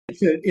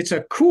It's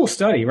a cool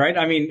study, right?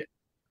 I mean,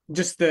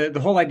 just the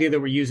whole idea that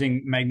we're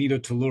using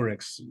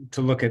magnetotellurics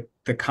to look at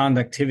the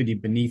conductivity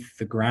beneath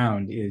the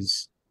ground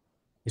is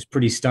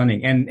pretty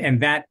stunning.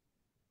 And that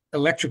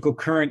electrical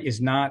current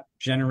is not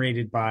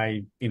generated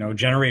by,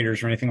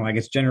 generators or anything like it.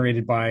 It's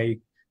generated by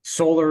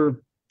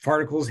solar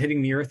particles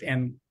hitting the earth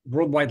and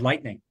worldwide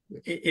lightning.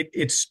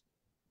 It's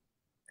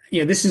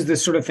this is the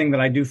sort of thing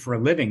that I do for a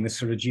living, this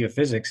sort of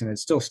geophysics, and it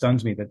still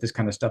stuns me that this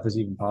kind of stuff is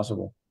even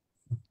possible.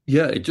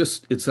 Yeah,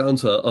 it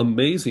sounds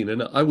amazing.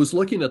 And I was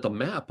looking at the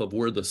map of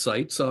where the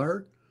sites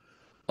are,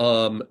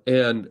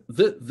 and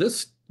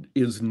this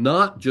is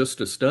not just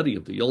a study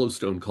of the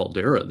Yellowstone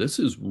caldera. This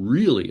is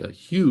really a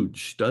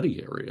huge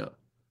study area.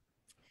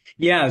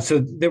 Yeah, so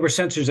there were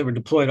sensors that were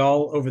deployed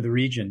all over the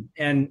region.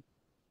 And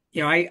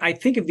I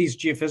think of these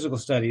geophysical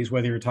studies,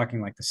 whether you're talking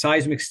like the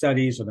seismic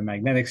studies or the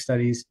magnetic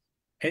studies,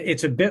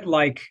 it's a bit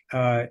like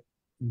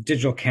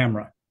digital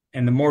camera.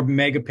 And the more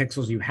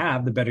megapixels you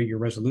have, the better your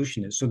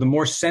resolution is. So the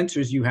more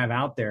sensors you have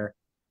out there,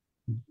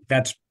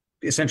 that's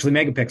essentially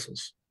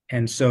megapixels.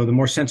 And so the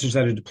more sensors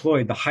that are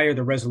deployed, the higher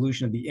the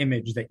resolution of the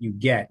image that you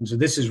get. And so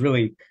this is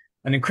really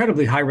an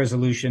incredibly high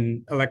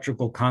resolution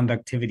electrical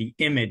conductivity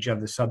image of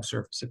the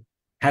subsurface. It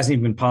hasn't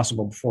even been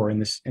possible before in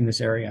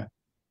this area.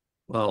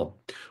 Wow.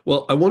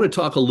 Well, I want to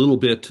talk a little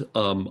bit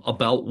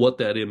about what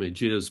that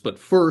image is, but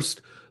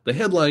first, the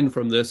headline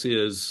from this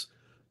is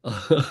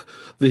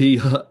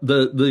the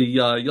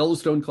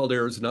Yellowstone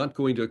caldera is not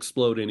going to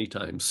explode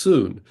anytime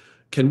soon.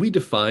 Can we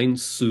define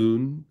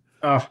soon?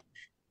 Uh,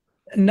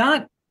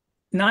 not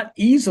not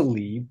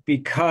easily,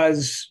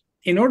 because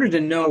in order to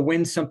know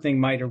when something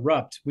might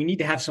erupt, we need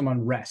to have some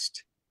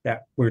unrest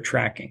that we're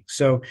tracking.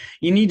 So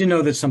you need to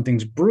know that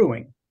something's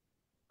brewing.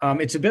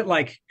 It's a bit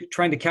like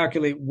trying to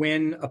calculate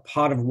when a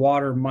pot of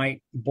water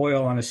might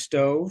boil on a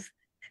stove.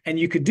 And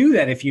you could do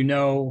that if you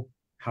know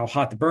how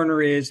hot the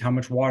burner is, how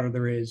much water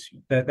there is.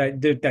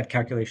 That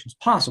calculation is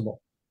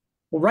possible.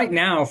 Well, right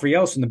now for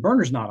Yellowstone, the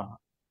burner's not on.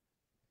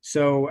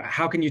 So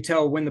how can you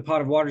tell when the pot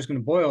of water is going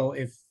to boil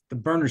if the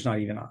burner's not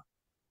even on?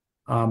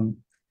 Um,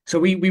 so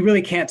we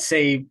really can't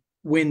say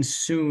when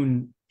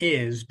soon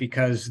is,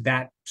 because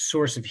that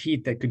source of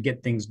heat that could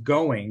get things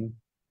going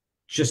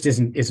just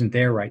isn't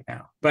there right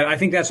now. But I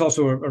think that's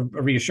also a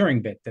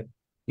reassuring bit that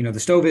the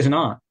stove isn't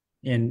on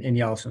in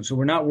Yellowstone, so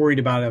we're not worried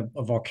about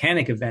a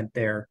volcanic event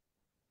there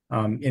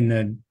in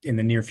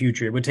the near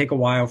future. It would take a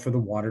while for the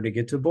water to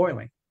get to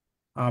boiling.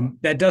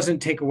 That doesn't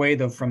take away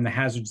though from the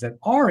hazards that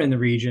are in the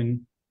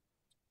region.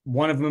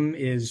 One of them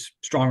is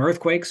strong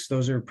earthquakes.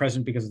 Those are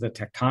present because of the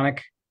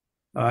tectonic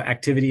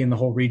activity in the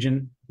whole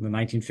region. The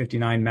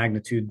 1959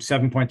 magnitude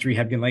 7.3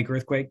 Hebgen Lake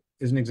earthquake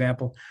is an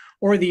example,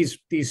 or these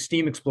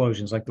steam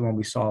explosions like the one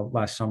we saw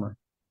last summer.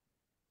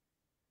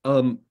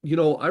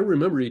 I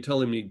remember you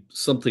telling me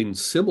something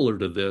similar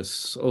to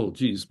this, oh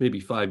geez, maybe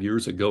 5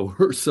 years ago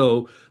or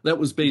so. That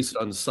was based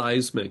on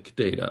seismic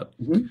data.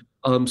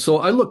 Mhm. So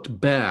I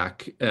looked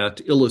back at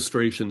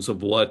illustrations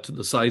of what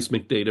the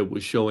seismic data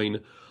was showing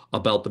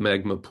about the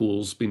magma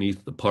pools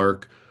beneath the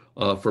park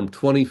from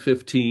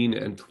 2015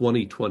 and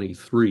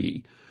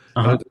 2023.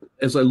 And Uh-huh.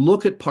 as I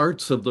look at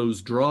parts of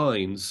those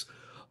drawings,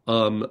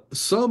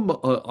 some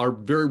are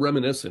very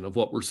reminiscent of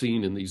what we're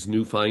seeing in these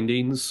new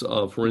findings.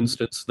 For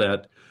instance,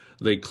 that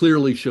they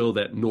clearly show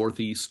that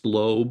northeast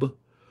lobe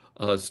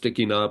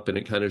sticking up, and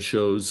it kind of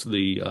shows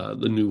the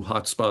new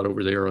hotspot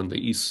over there on the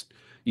east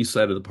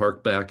side of the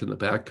park, back in the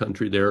back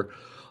country there.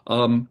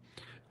 Um,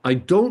 I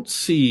don't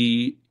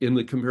see in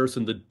the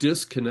comparison the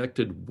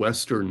disconnected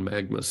western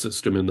magma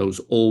system in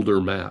those older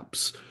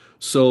maps.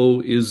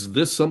 So is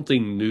this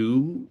something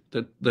new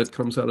that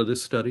comes out of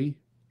this study?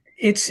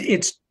 It's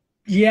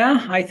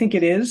yeah, I think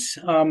it is.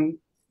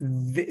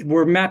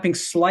 We're mapping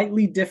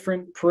slightly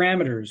different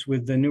parameters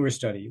with the newer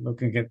study,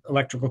 looking at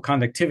electrical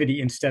conductivity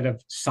instead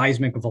of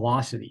seismic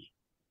velocity.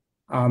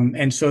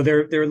 And so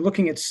they're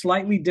looking at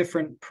slightly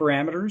different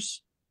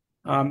parameters.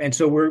 And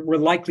so we're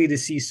likely to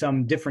see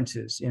some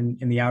differences in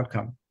the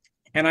outcome.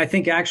 And I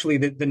think actually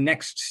the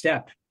next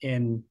step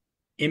in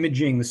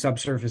imaging the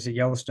subsurface at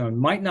Yellowstone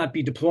might not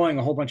be deploying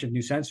a whole bunch of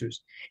new sensors.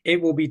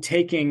 It will be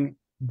taking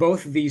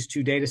both of these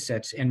two data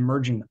sets and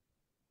merging them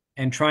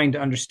and trying to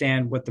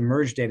understand what the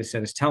merged data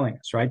set is telling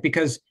us, right?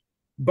 Because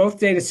both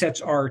data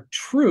sets are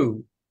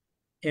true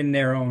in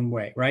their own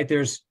way, right?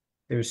 There's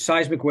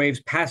seismic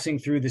waves passing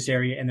through this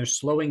area, and they're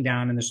slowing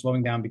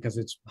down because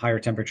it's higher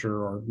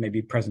temperature or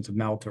maybe presence of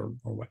melt or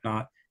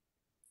whatnot.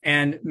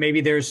 And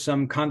maybe there's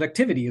some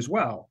conductivity as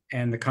well.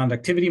 And the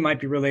conductivity might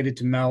be related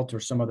to melt or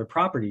some other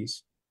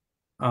properties.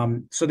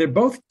 So they're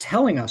both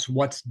telling us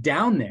what's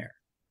down there,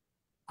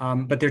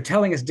 but they're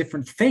telling us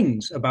different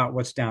things about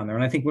what's down there.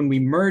 And I think when we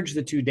merge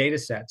the two data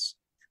sets,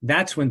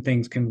 that's when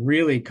things can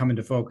really come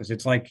into focus.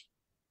 It's like,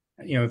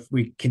 if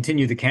we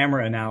continue the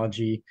camera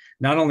analogy,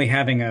 not only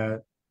having a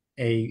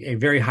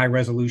very high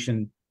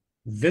resolution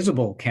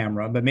visible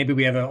camera, but maybe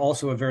we have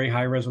also a very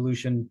high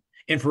resolution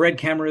infrared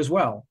camera as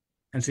well.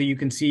 And so you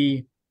can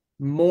see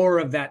more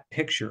of that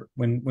picture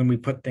when we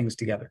put things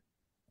together.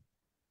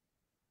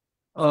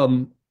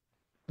 Um,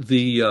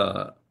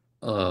 the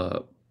uh,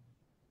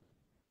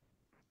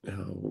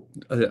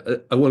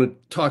 I want to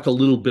talk a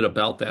little bit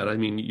about that. I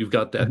mean, you've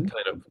got that Mhm.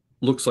 kind of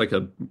looks like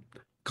a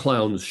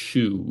clown's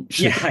shoe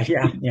shape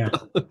Yeah, yeah,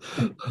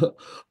 yeah.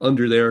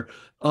 under there.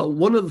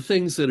 One of the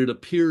things that it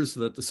appears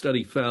that the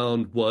study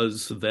found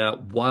was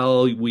that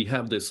while we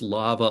have this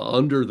lava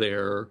under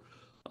there,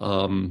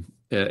 and,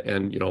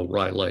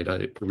 rhyolite,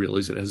 I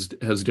realize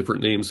it has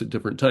different names and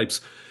different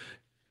types.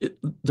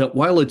 That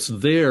while it's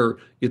there,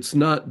 it's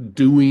not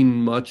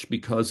doing much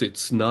because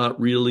it's not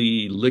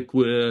really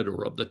liquid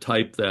or of the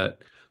type that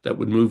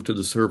would move to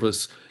the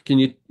surface. Can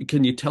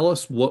you tell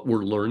us what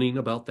we're learning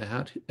about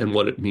that and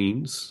what it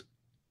means?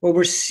 Well,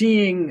 we're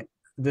seeing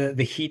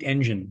the heat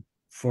engine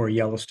for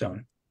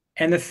Yellowstone.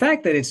 And the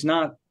fact that it's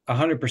not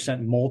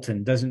 100%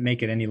 molten doesn't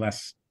make it any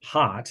less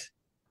hot.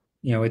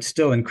 It's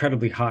still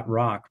incredibly hot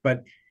rock.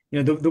 But,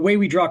 the way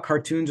we draw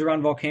cartoons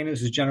around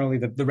volcanoes is generally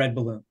the red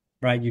balloon,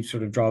 right? You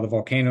sort of draw the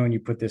volcano and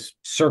you put this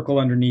circle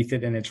underneath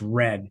it and it's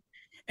red.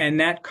 And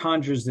that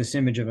conjures this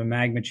image of a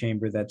magma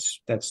chamber that's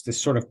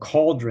this sort of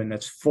cauldron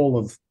that's full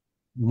of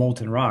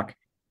molten rock.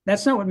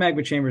 That's not what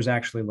magma chambers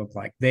actually look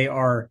like. They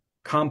are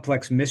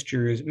complex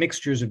mixtures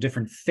of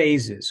different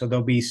phases. So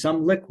there'll be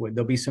some liquid,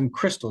 there'll be some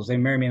crystals, there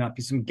may or may not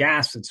be some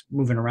gas that's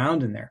moving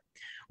around in there,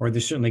 or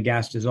there's certainly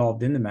gas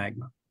dissolved in the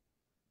magma.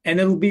 And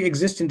it'll be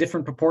exist in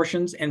different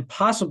proportions and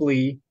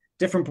possibly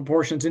different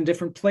proportions in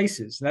different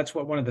places. That's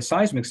what one of the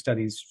seismic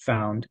studies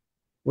found,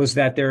 was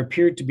that there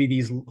appeared to be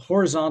these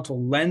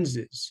horizontal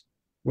lenses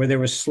where there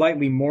was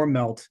slightly more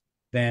melt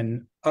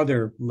than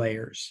other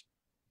layers.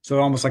 So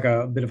almost like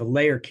a bit of a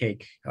layer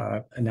cake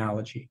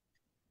analogy.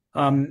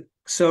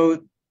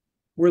 So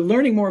we're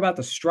learning more about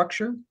the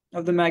structure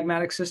of the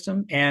magmatic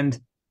system, and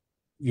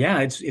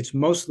yeah, it's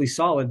mostly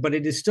solid, but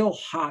it is still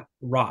hot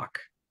rock,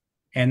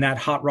 and that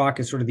hot rock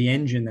is sort of the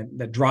engine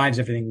that drives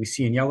everything we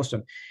see in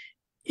Yellowstone.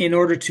 In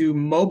order to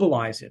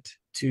mobilize it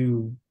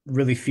to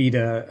really feed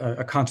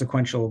a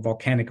consequential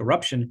volcanic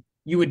eruption,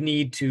 you would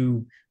need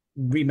to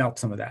remelt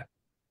some of that,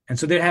 and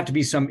so there'd have to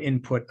be some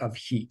input of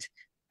heat,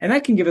 and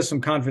that can give us some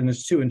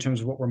confidence too in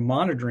terms of what we're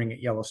monitoring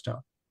at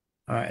Yellowstone,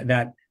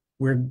 that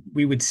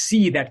we would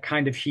see that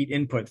kind of heat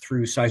input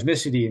through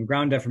seismicity and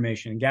ground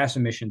deformation and gas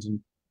emissions and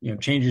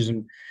changes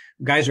in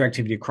geyser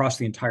activity across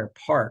the entire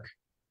park.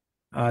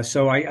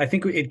 So I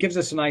think it gives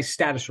us a nice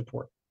status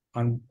report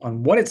on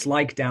what it's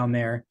like down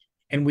there,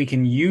 and we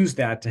can use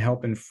that to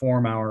help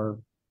inform our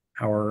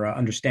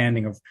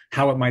understanding of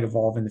how it might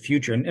evolve in the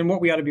future and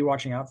what we ought to be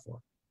watching out for.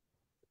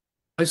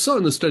 I saw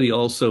in the study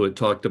also it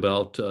talked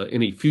about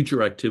any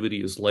future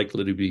activity is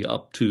likely to be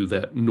up to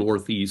that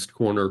northeast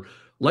corner,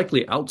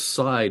 likely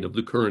outside of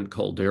the current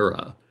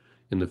caldera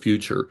in the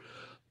future.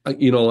 I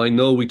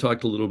know we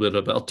talked a little bit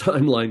about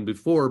timeline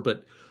before,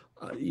 but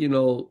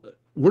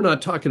we're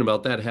not talking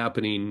about that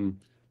happening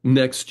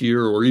next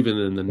year or even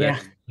in the Yeah,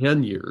 next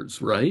 10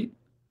 years, right?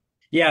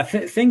 yeah.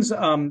 Things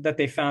that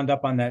they found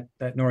up on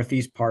that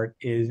northeast part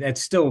is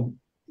that's still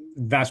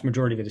vast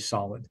majority of it is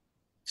solid.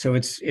 So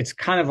it's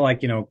kind of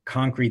like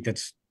concrete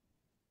that's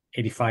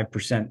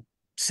 85%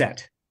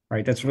 set,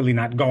 right? That's really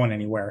not going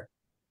anywhere.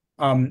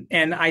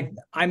 And I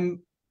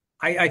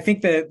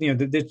think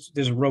that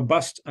there's a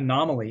robust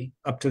anomaly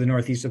up to the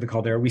northeast of the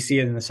caldera. We see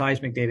it in the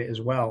seismic data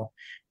as well.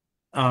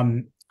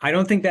 I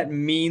don't think that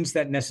means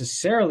that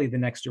necessarily the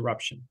next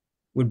eruption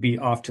would be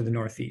off to the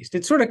northeast.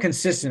 It's sort of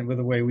consistent with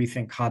the way we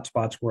think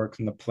hotspots work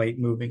and the plate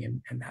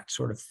moving and that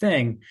sort of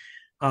thing.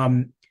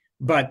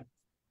 But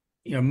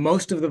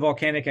most of the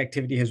volcanic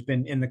activity has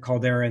been in the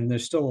caldera, and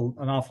there's still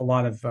an awful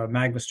lot of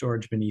magma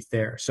storage beneath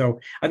there. So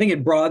I think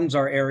it broadens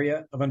our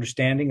area of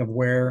understanding of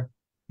where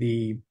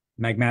the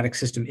magmatic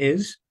system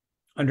is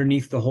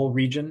underneath the whole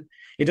region.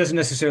 It doesn't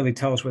necessarily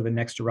tell us where the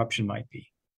next eruption might be.